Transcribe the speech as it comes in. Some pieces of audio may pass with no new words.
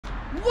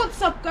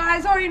What's up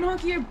guys,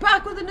 aryanhockey here,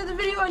 back with another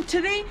video, and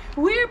today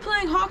we're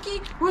playing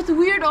hockey with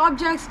weird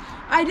objects.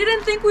 I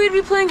didn't think we'd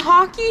be playing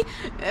hockey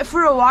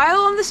for a while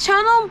on this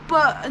channel,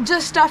 but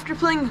just after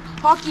playing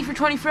hockey for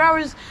 24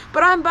 hours,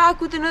 but I'm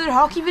back with another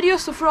hockey video,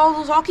 so for all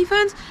those hockey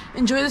fans,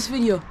 enjoy this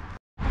video.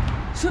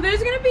 So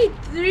there's gonna be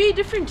 3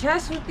 different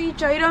tests with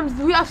each item.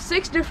 We have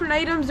 6 different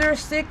items, they're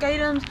sick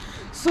items.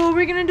 So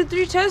we're gonna do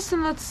 3 tests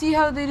and let's see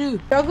how they do.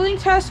 Juggling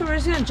test, so we're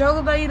just gonna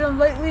juggle the item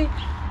lightly,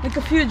 like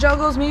a few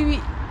juggles, maybe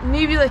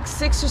like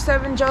 6 or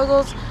 7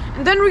 juggles,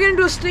 and then we're gonna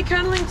do a stick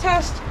handling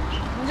test,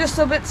 just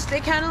a bit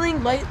stick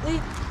handling lightly,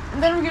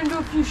 and then we're gonna do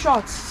a few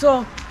shots.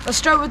 So let's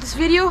start with this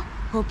video.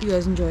 Hope you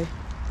guys enjoy.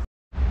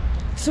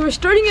 So we're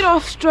starting it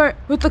off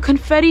with the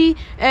confetti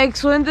egg.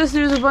 So in this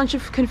there's a bunch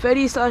of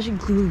confetti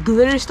 /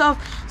 glitter stuff.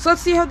 So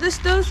let's see how this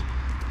does.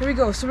 Here we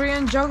go. So we're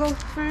gonna juggle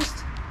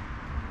first.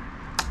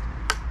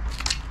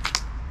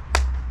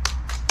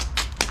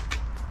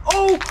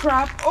 Oh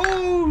crap,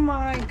 oh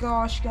my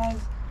gosh guys,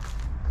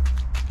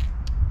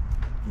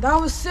 that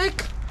was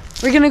sick.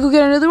 We're gonna go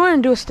get another one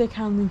and do a stick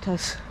handling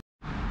test.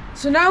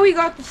 So now we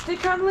got the stick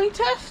handling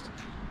test.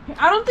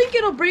 I don't think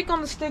it'll break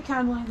on the stick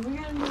handling.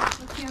 We're gonna do,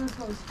 let's see how this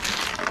goes.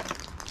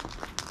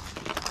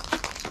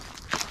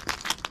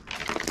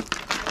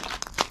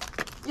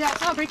 Yeah,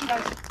 it's not breaking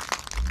guys.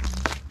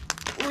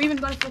 We even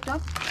got it flipped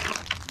up.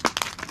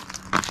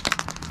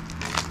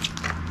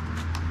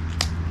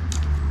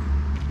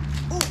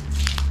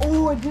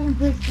 Oh, it didn't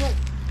break yet.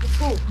 Let's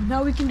go.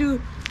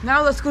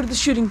 Now let's go to the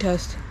shooting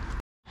test.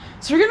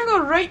 So we're gonna go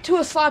right to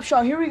a slap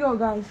shot. Here we go,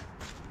 guys.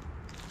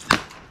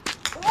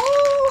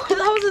 Oh, that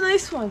was a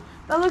nice one.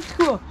 That looked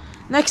cool.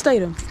 Next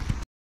item.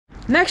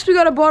 Next, we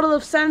got a bottle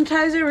of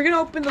sanitizer. We're gonna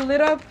open the lid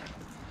up.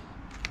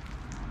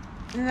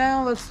 And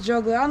now let's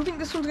juggle. I don't think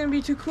this one's gonna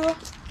be too cool.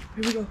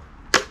 Here we go.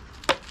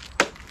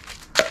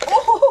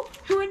 Oh,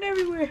 it went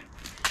everywhere.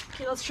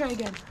 Okay, let's try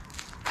again.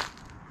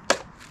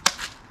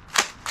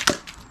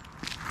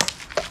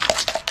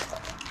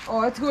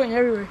 Oh, it's going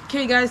everywhere.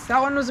 Okay, guys,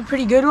 that one was a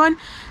pretty good one.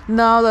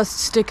 Now let's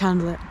stick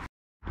handle it.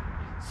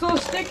 So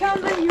stick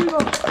handling, here we go.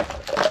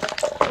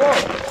 Whoa.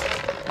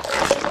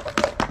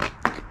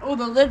 Oh,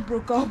 the lid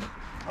broke up.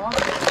 Oh.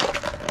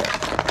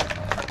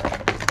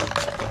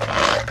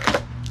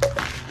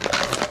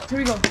 Here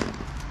we go.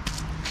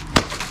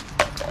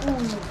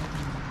 Ooh.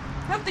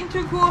 Nothing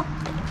too cool,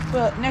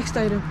 but next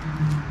item.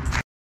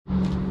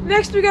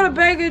 Next, we got a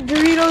bag of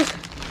Doritos,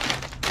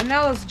 and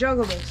now let's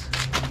juggle this.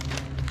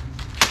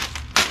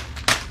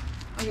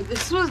 Okay,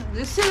 this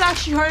is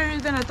actually harder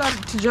than I thought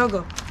to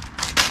juggle.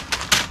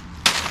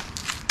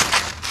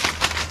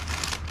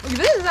 Okay,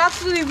 this is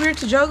absolutely weird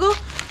to juggle,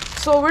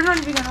 so we're not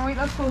even gonna wait.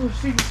 Let's go to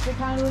stick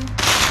handling.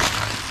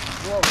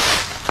 Whoa.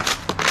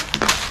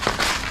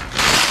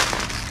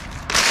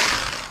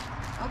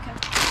 Okay.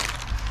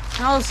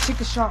 Now let's take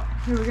a shot.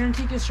 Here, we're gonna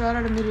take a shot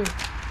out of midair.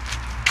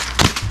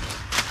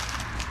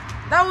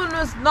 That one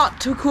was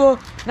not too cool.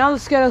 Now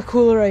let's get a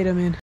cooler item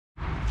in.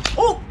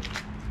 Oh,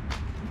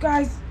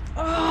 guys.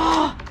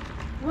 Oh,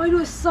 why do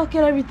I suck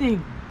at everything?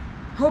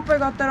 Hope I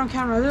got that on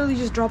camera. I literally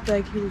just dropped the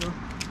egg. Here we go.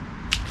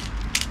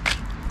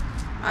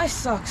 I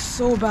suck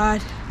so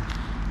bad.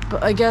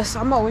 But I guess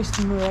I'm not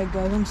wasting my egg,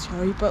 guys. I'm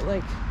sorry. But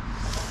like,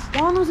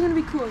 that one was gonna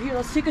be cool. Here,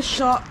 let's take a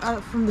shot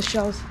out from the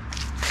shells.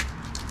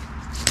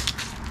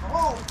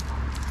 Oh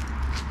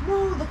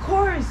no, the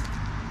cores.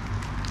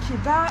 Okay,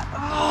 that.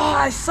 Oh,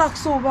 I suck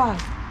so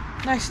bad.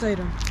 Next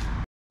item.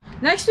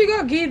 Next we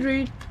got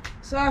Gatorade.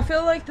 So I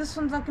feel like this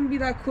one's not gonna be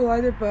that cool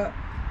either, but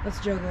let's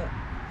juggle it.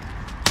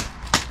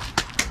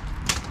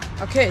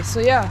 Okay, so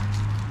yeah,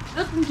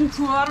 nothing too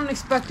cool. I don't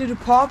expect it to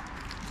pop,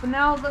 but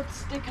now let's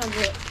stick handle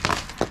it.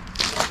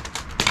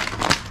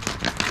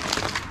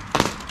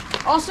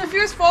 Also, if you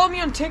guys follow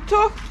me on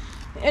TikTok,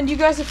 and you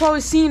guys have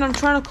probably seen, I'm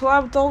trying to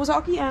collab with Always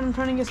Hockey, and I'm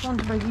trying to get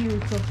sponsored by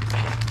Gatorade. So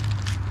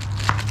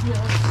yeah,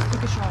 let's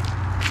take a shot.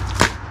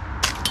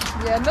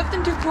 Yeah,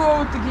 nothing too cool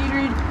with the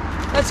Gatorade.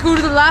 Let's go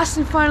to the last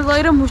and final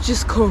item, which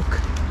is Coke.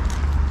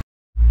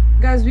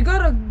 Guys, we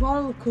got a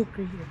bottle of Coke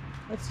right here.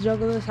 Let's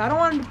juggle this. I don't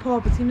want it to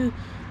pop. It's gonna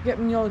get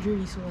me all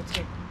dirty, so let's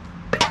go.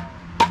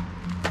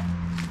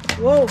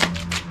 Whoa,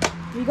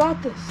 we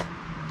got this.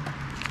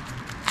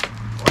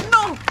 Oh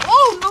no!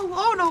 Oh no!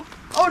 Oh no!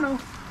 Oh no!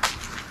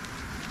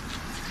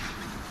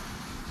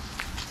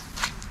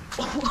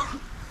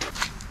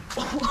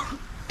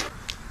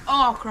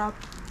 Oh crap.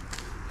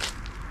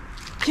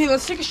 Okay,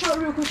 let's take a shot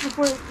real quick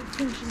before it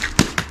finishes.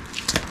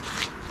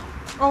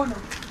 Oh no.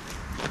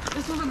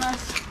 This was a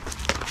mess.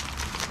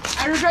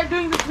 I regret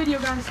doing this video,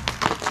 guys.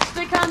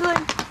 Stick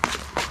handling.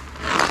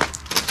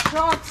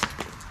 Shots.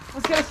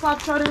 Let's get a slap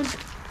shot in.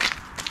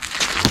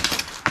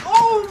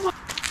 Oh my.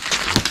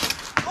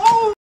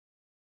 Oh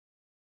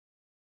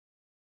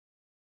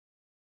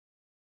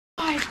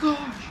my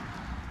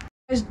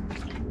gosh.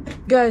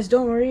 Guys,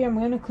 don't worry. I'm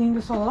gonna clean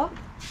this all up,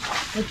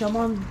 which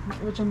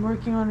I'm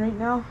working on right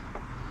now.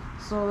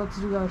 So let's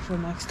do that for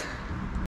next.